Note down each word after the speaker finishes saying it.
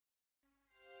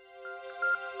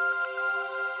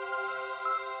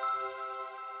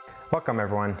Welcome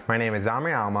everyone, my name is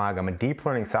Amri Almag. I'm a deep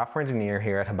learning software engineer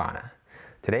here at Habana.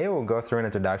 Today we'll go through an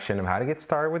introduction of how to get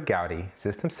started with Gaudi,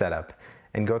 system setup,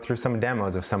 and go through some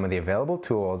demos of some of the available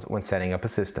tools when setting up a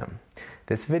system.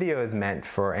 This video is meant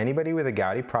for anybody with a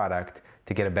Gaudi product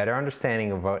to get a better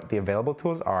understanding of what the available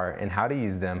tools are and how to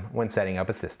use them when setting up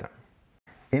a system.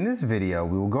 In this video,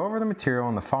 we will go over the material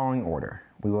in the following order.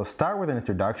 We will start with an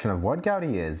introduction of what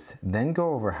Gaudi is, then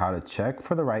go over how to check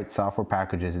for the right software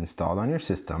packages installed on your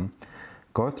system,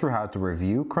 go through how to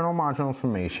review kernel module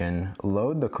information,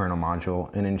 load the kernel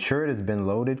module, and ensure it has been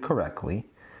loaded correctly.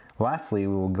 Lastly,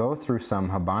 we will go through some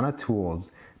Habana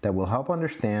tools that will help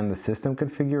understand the system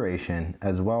configuration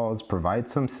as well as provide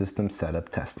some system setup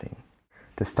testing.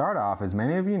 To start off, as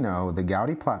many of you know, the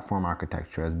Gaudi platform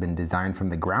architecture has been designed from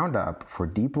the ground up for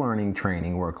deep learning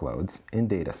training workloads in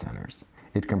data centers.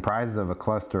 It comprises of a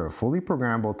cluster of fully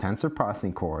programmable tensor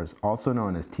processing cores, also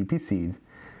known as TPCs,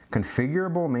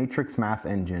 configurable matrix math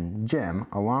engine, GEM,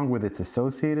 along with its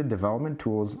associated development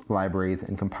tools, libraries,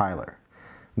 and compiler.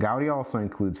 Gaudi also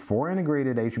includes 4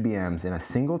 integrated HBMs in a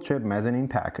single chip mezzanine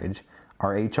package,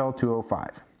 our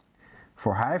HL205.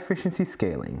 For high efficiency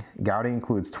scaling, Gaudi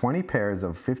includes 20 pairs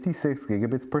of 56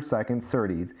 gigabits per second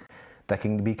SerDes that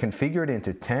can be configured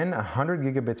into 10 100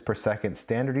 gigabits per second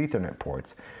standard Ethernet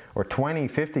ports, or 20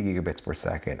 50 gigabits per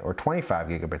second, or 25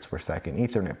 gigabits per second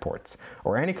Ethernet ports,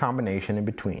 or any combination in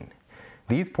between.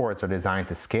 These ports are designed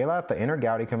to scale out the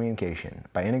inter-Gaudi communication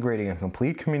by integrating a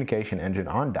complete communication engine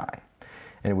on die.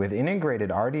 And with integrated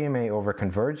RDMA over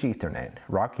Converged Ethernet,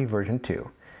 RoCE version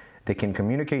 2, they can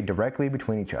communicate directly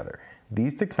between each other.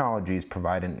 These technologies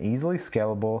provide an easily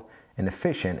scalable and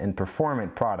efficient and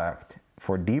performant product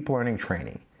for deep learning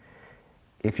training.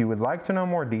 If you would like to know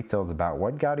more details about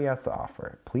what Gaudi has to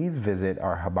offer, please visit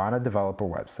our Habana developer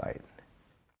website.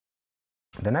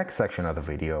 The next section of the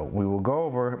video, we will go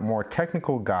over a more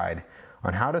technical guide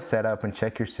on how to set up and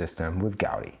check your system with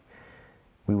Gaudi.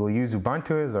 We will use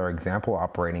Ubuntu as our example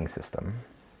operating system.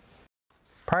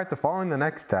 Prior to following the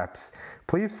next steps,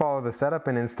 please follow the setup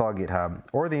and install GitHub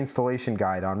or the installation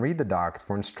guide on Read the Docs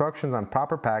for instructions on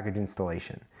proper package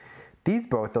installation. These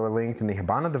both are linked in the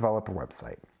Habana developer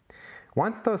website.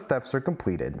 Once those steps are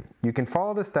completed, you can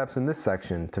follow the steps in this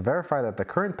section to verify that the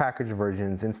current package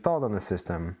versions installed on the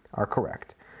system are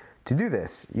correct. To do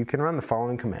this, you can run the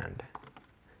following command: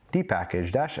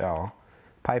 dpackage-l,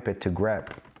 pipe it to grep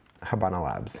Habana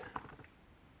Labs.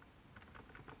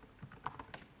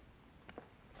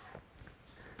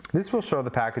 This will show the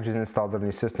packages installed on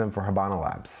your system for Habana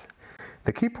Labs.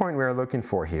 The key point we are looking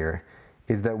for here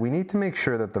is that we need to make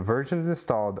sure that the versions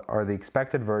installed are the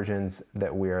expected versions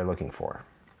that we are looking for.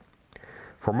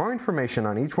 For more information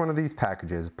on each one of these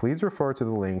packages, please refer to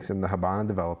the links in the Habana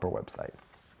developer website.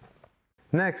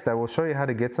 Next, I will show you how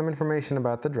to get some information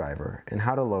about the driver and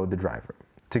how to load the driver.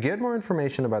 To get more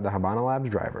information about the Habana Labs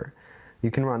driver,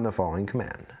 you can run the following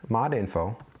command: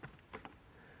 modinfo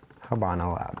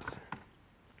Habana Labs.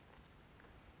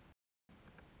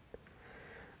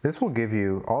 This will give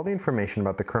you all the information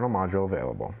about the kernel module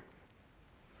available.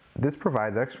 This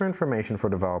provides extra information for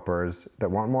developers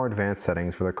that want more advanced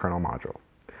settings for their kernel module.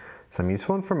 Some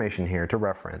useful information here to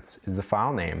reference is the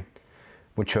file name,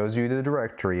 which shows you the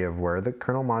directory of where the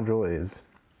kernel module is,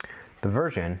 the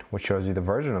version, which shows you the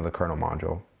version of the kernel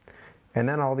module, and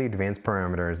then all the advanced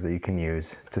parameters that you can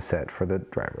use to set for the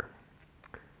driver.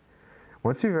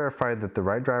 Once you've verified that the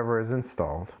right driver is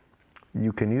installed,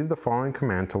 you can use the following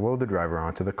command to load the driver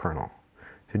onto the kernel.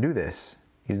 To do this,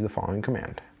 use the following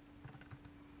command: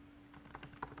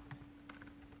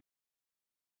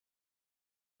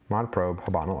 modprobe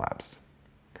Habana Labs.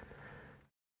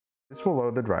 This will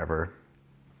load the driver,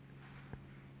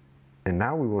 and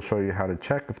now we will show you how to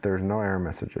check if there's no error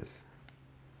messages.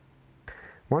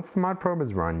 Once the modprobe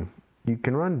is run, you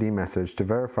can run dmessage to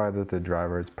verify that the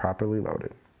driver is properly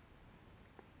loaded.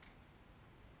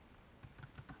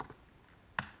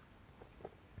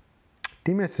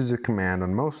 Dmessage is a command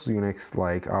on most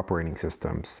Unix-like operating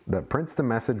systems that prints the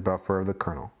message buffer of the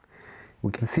kernel.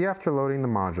 We can see after loading the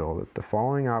module that the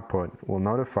following output will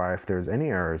notify if there's any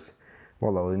errors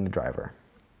while loading the driver.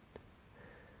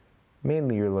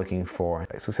 Mainly you're looking for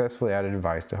a successfully added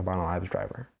device to Habana Labs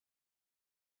driver.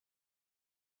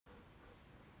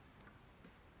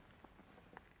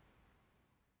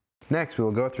 Next, we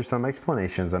will go through some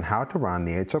explanations on how to run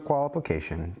the HLQual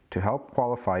application to help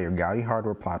qualify your Gaudi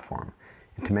hardware platform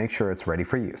and to make sure it's ready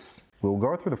for use. We will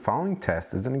go through the following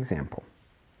test as an example.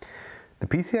 The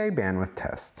PCI bandwidth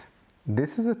test.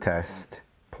 This is a test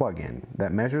plugin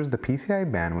that measures the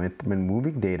PCI bandwidth when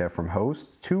moving data from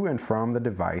host to and from the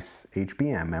device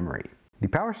HBM memory. The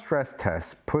power stress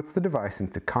test puts the device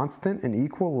into constant and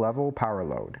equal level power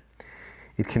load.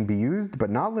 It can be used but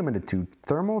not limited to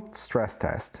thermal stress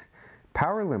test,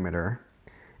 power limiter,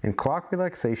 and clock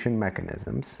relaxation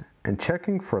mechanisms, and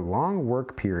checking for long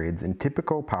work periods in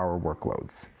typical power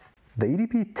workloads. The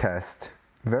EDP test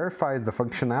verifies the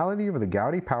functionality of the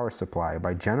Gaudi power supply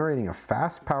by generating a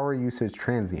fast power usage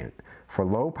transient for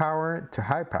low power to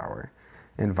high power,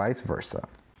 and vice versa.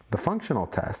 The functional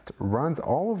test runs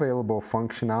all available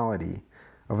functionality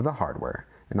of the hardware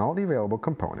and all the available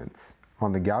components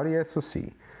on the Gaudi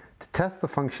SoC to test the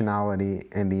functionality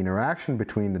and the interaction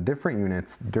between the different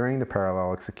units during the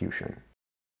parallel execution.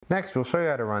 Next, we'll show you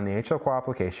how to run the HLQual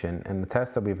application and the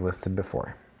test that we've listed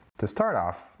before. To start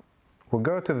off, we'll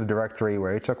go to the directory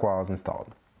where HLQual is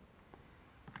installed.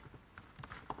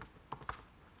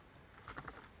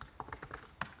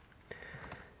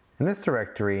 In this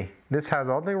directory, this has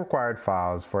all the required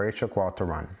files for HLQual to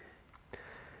run.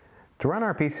 To run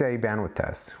our PCIe bandwidth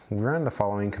test, we run the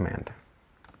following command.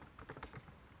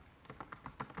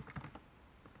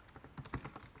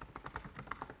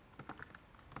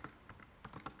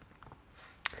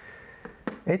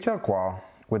 HLQual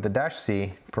with the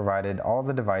 -C provided all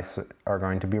the devices are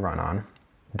going to be run on.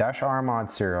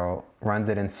 -RMOD serial runs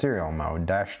it in serial mode,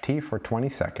 -T for 20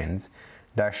 seconds,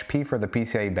 -P for the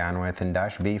PCIe bandwidth, and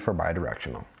 -B for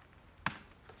bidirectional.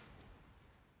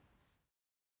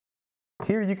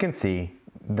 Here you can see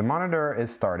the monitor is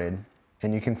started,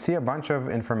 and you can see a bunch of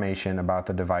information about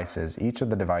the devices, each of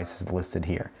the devices listed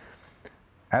here.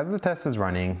 As the test is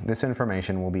running, this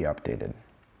information will be updated.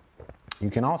 You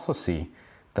can also see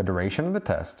the duration of the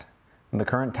test, the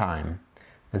current time,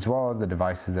 as well as the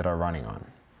devices that are running on.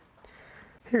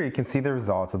 Here you can see the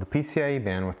results of the PCIe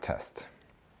bandwidth test.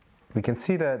 We can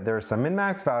see that there are some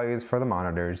min-max values for the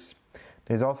monitors.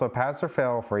 There's also a pass or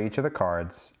fail for each of the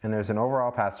cards, and there's an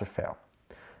overall pass or fail.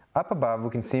 Up above, we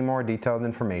can see more detailed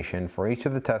information for each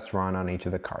of the tests run on each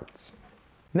of the cards.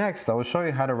 Next, I will show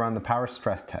you how to run the power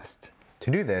stress test.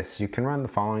 To do this, you can run the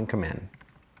following command.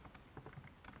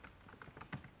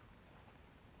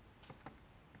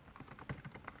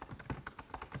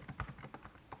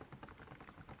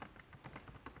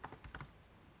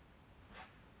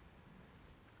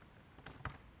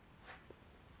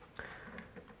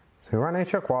 So we run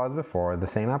HLQual as before, the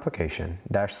same application,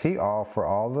 -C all for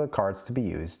all the cards to be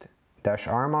used,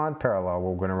 -RMOD parallel,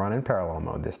 we're going to run in parallel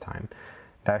mode this time,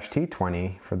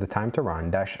 -T20 for the time to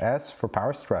run, -S for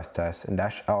power stress test, and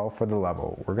 -L for the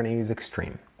level. We're going to use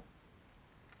extreme.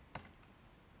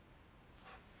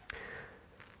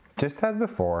 Just as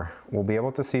before, we'll be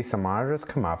able to see some monitors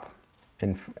come up,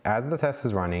 and as the test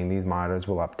is running, these monitors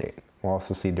will update. We'll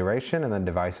also see duration and the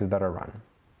devices that are run.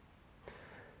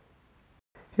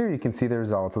 Here you can see the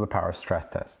results of the power stress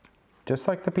test. Just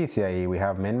like the PCIe, we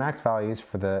have min-max values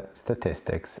for the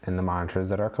statistics in the monitors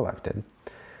that are collected.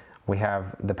 We have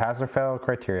the pass or fail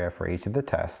criteria for each of the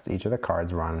tests, each of the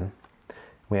cards run.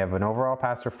 We have an overall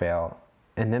pass or fail,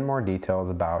 and then more details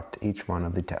about each one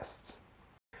of the tests.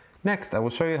 Next, I will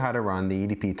show you how to run the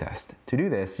EDP test. To do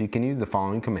this, you can use the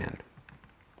following command.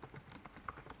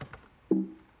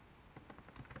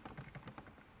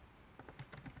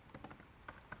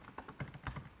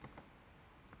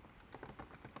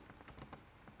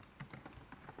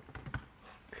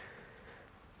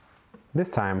 This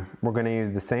time, we're going to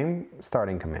use the same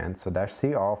starting command, so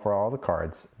 -C all for all the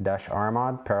cards,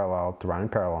 -RMOD parallel to run in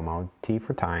parallel mode, T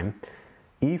for time,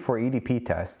 E for EDP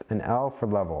test, and L for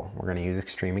level. We're going to use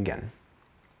extreme again.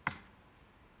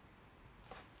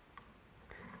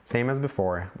 Same as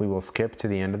before, we will skip to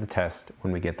the end of the test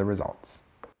when we get the results.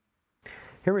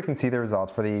 Here we can see the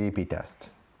results for the EDP test.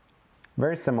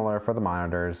 Very similar for the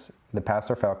monitors, the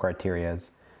pass or fail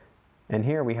criterias, and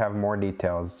here we have more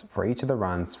details for each of the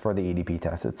runs for the EDP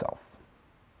test itself.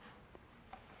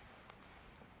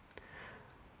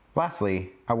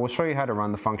 Lastly, I will show you how to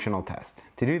run the functional test.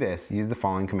 To do this, use the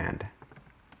following command.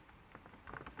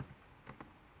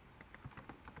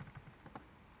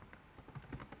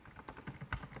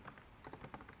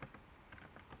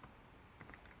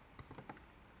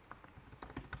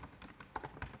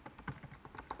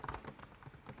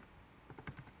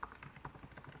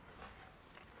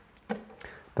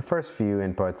 The first few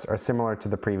inputs are similar to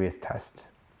the previous test.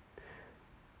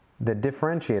 The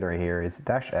differentiator here is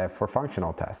 -F for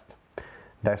functional test,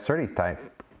 -SerDes type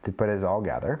to put it all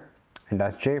gather, and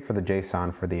 -J for the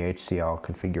JSON for the HCL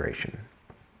configuration.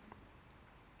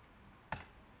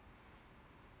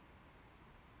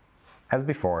 As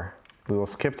before, we will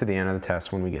skip to the end of the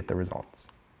test when we get the results.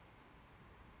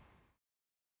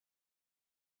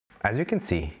 As you can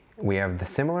see, We have the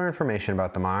similar information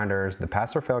about the monitors, the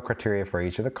pass or fail criteria for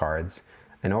each of the cards,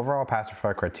 and overall pass or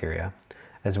fail criteria,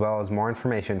 as well as more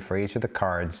information for each of the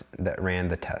cards that ran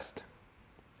the test.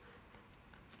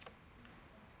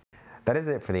 That is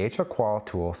it for the HLQual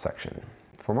Tools section.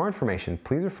 For more information,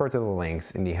 please refer to the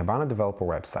links in the Habana developer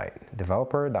website,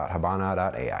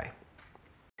 developer.habana.ai.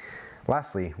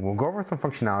 Lastly, we'll go over some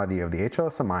functionality of the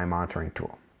HLSMI monitoring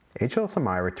tool.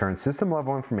 HLSMI returns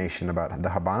system-level information about the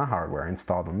Habana hardware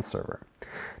installed on the server.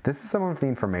 This is some of the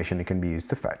information it can be used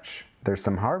to fetch. There's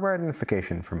some hardware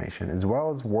identification information as well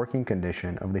as working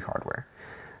condition of the hardware.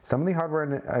 Some of the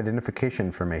hardware identification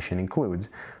information includes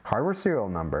hardware serial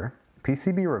number,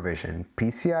 PCB revision,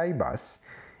 PCIe bus,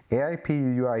 AIP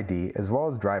UUID, as well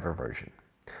as driver version.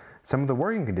 Some of the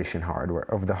working condition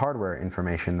of the hardware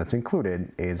information that's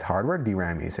included is hardware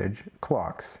DRAM usage,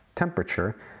 clocks,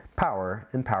 temperature, power,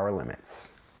 and power limits.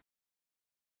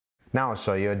 Now I'll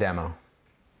show you a demo.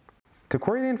 To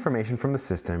query the information from the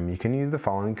system, you can use the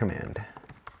following command: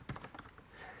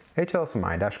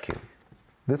 HLSMI-Q.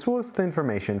 This will list the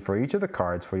information for each of the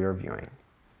cards for your viewing.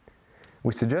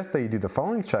 We suggest that you do the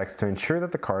following checks to ensure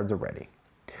that the cards are ready.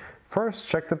 First,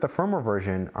 check that the firmware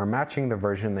version are matching the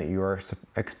version that you are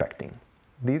expecting.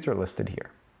 These are listed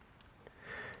here.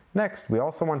 Next, we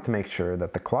also want to make sure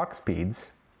that the clock speeds,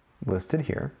 listed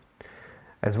here,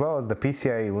 as well as the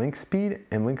PCIe link speed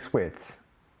and links width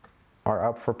are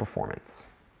up for performance.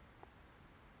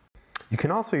 You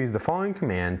can also use the following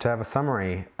command to have a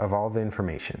summary of all the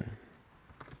information.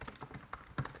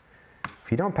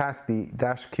 If you don't pass the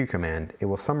 -Q command, it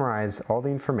will summarize all the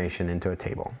information into a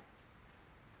table.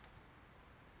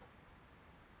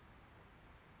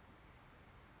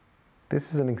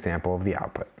 This is an example of the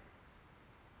output.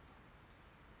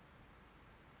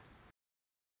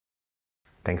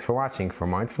 Thanks for watching. For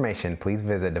more information, please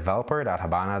visit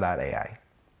developer.habana.ai.